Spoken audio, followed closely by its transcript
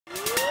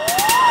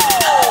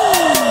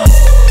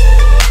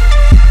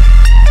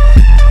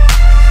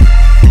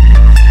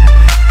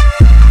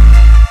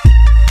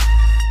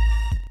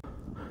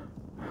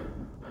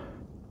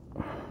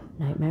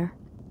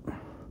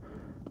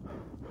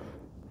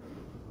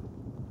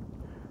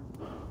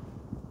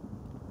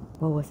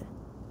What was it?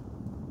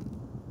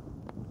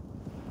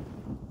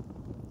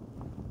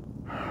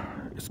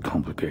 It's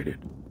complicated.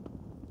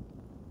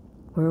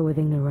 We're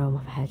within the realm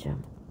of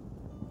Hedgem.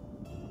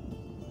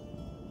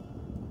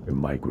 It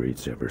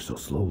migrates ever so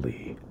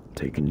slowly,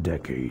 taking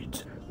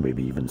decades,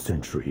 maybe even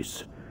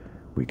centuries.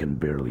 We can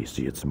barely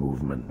see its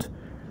movement,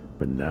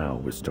 but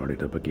now it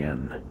started up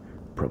again,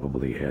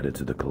 probably headed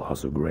to the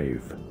colossal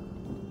grave.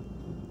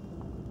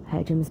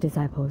 Hedgem's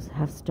disciples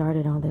have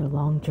started on their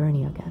long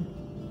journey again.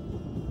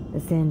 The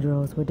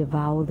Sandros will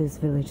devour this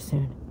village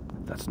soon.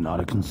 That's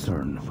not a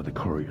concern for the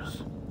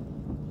curious.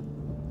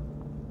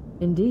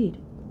 Indeed.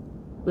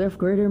 We have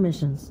greater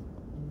missions.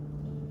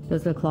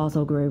 Does the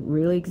colossal grave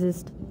really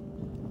exist?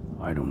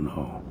 I don't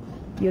know.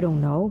 You don't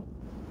know?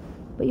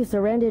 But you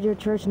surrendered your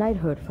church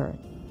knighthood for it.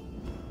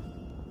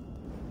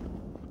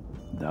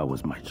 That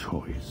was my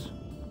choice.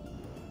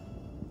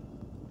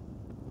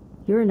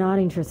 You're not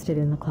interested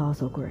in the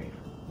colossal grave.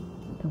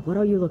 Then what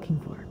are you looking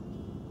for?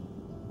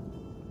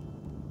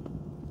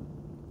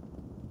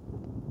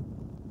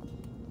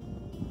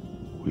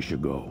 We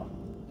should go.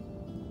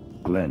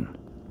 Glenn,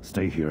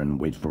 stay here and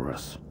wait for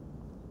us.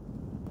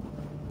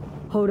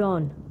 Hold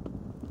on.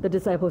 The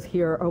disciples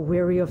here are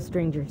wary of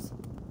strangers.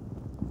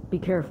 Be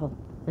careful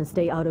and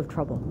stay out of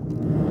trouble.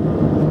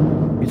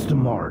 It's the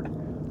Mard.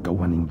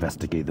 Go and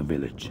investigate the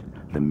village.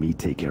 Let me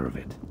take care of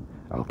it.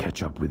 I'll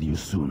catch up with you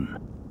soon.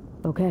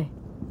 Okay.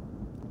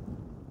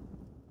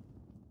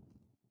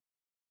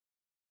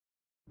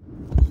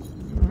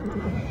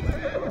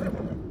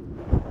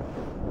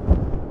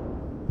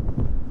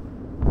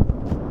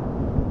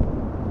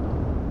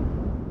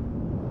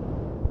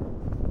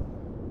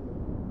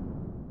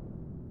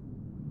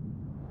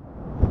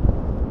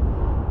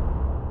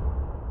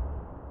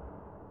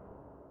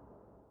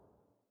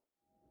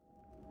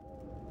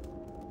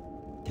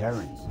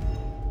 Terrence.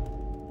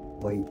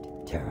 Wait,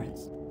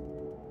 Terrence.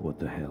 What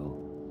the hell?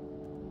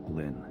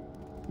 Glenn,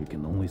 you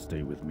can only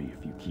stay with me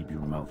if you keep your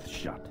mouth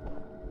shut.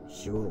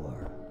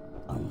 Sure,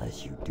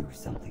 unless you do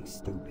something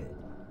stupid.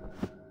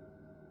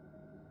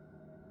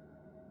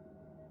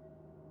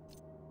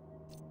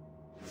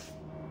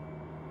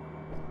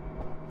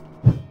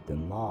 The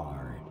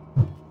Mard.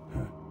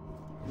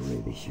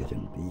 Really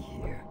shouldn't be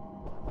here.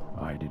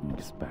 I didn't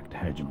expect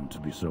Hedgem to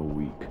be so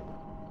weak.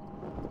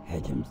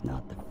 Hedgem's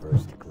not the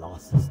first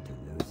Colossus to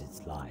lose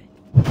its life.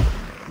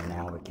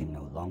 Now it can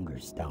no longer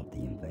stop the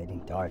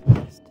invading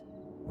darkness.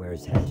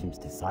 Where's Hedgem's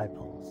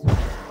disciples?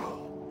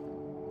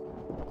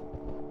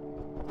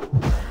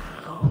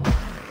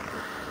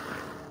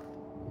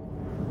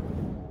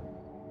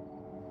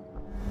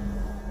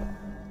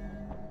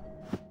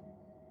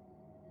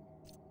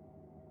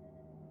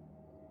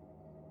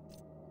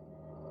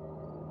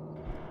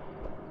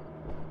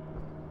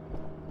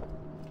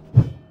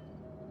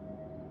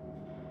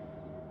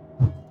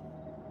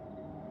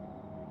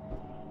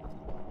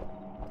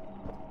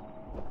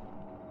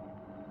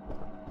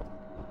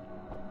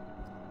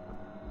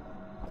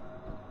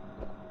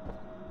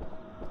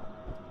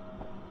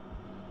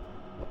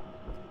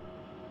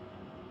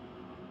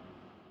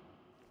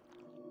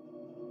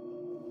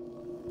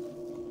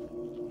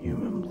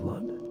 Human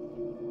blood.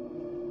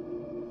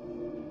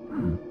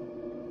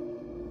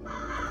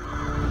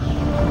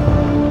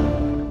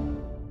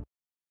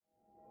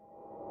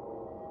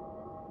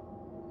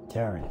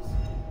 Terrence,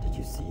 did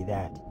you see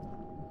that?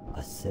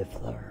 A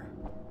Siffler.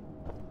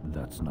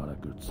 That's not a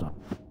good sign.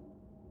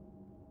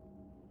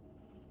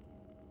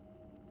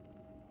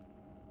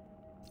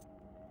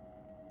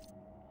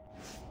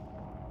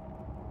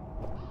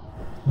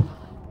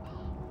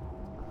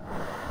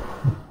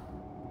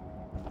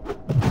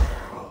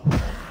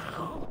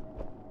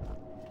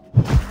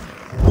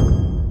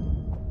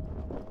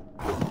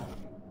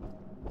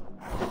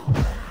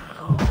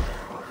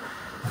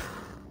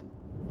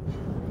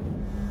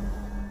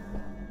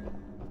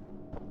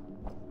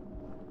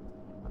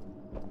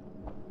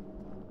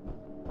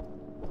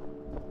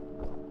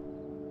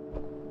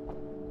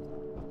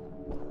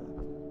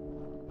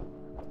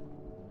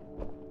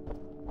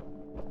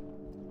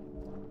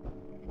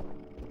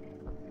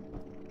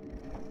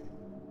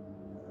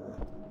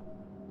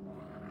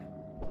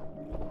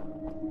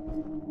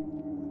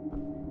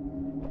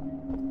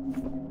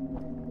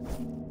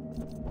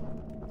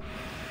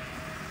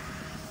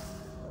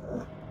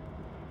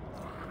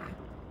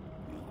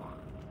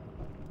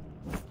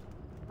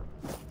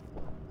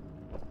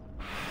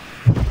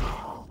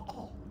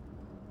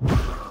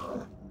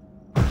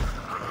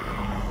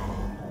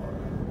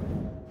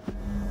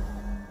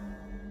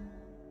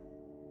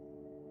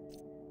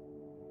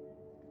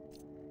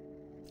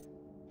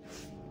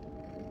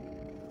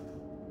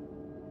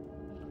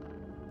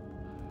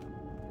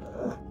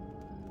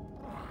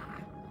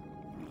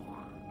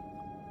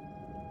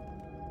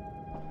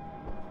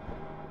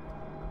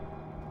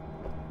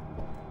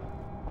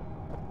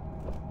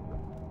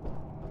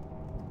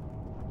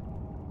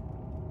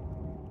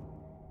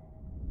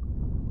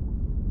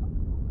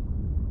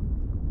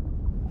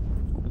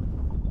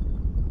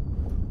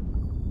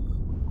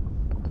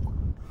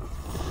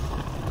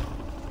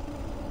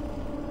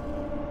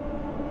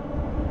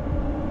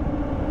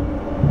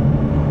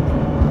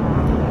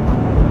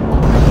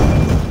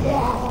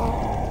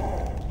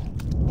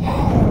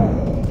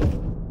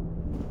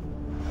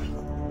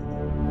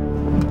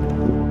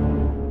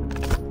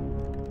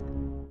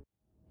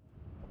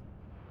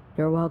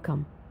 You're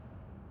welcome.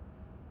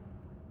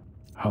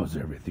 How's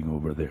everything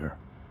over there?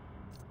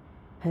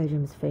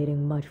 Hejim's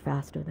fading much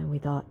faster than we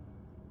thought.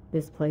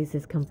 This place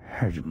is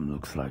Hejim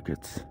looks like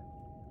it's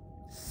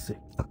sick.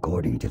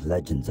 According to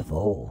legends of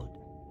old,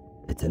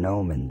 it's an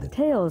omen that...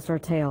 Tales are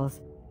tales.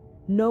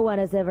 No one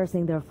has ever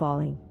seen their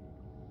falling.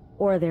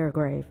 Or their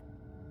grave.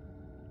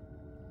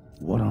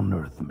 What on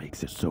earth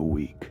makes it so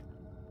weak?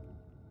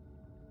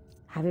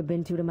 Have you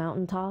been to the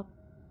mountaintop?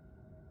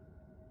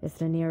 It's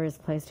the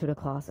nearest place to the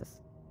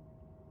Colossus.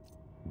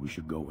 We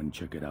should go and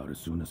check it out as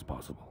soon as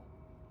possible.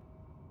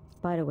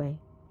 By the way,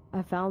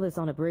 I found this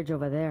on a bridge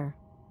over there.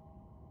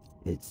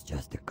 It's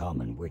just a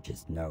common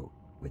witch's note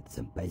with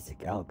some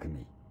basic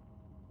alchemy.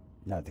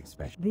 Nothing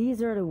special.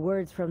 These are the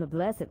words from the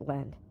Blessed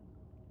Land.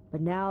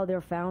 But now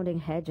they're found in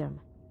Hejim.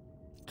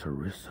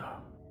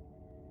 Teresa.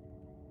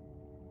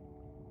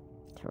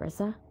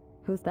 Teresa?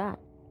 Who's that?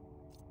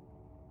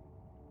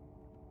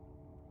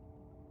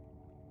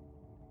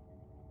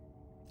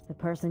 The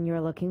person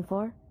you're looking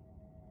for?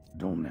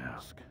 Don't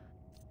ask.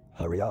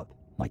 Hurry up.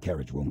 My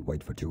carriage won't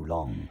wait for too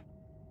long.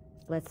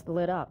 Let's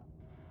split up.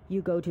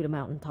 You go to the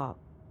mountaintop.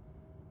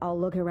 I'll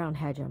look around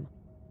Hejim.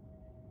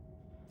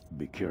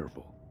 Be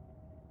careful.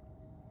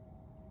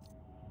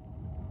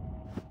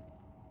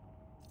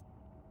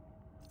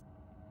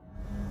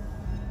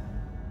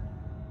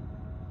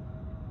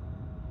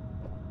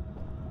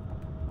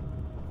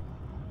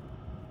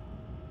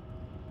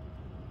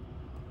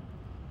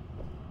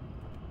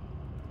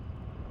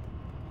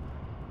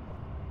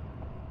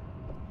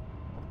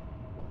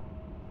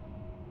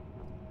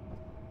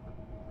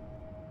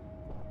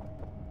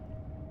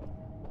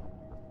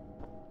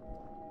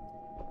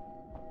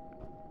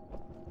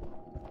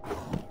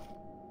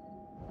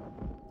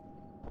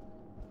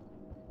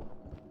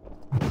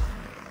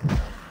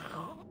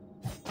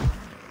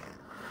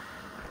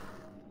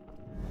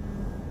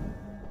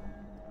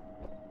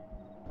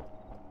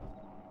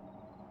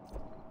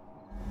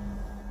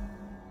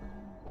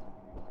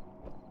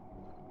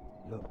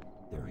 Look,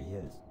 there he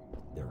is.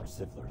 There are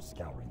sifflers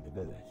scouring the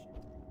village.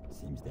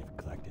 Seems they've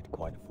collected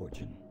quite a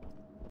fortune.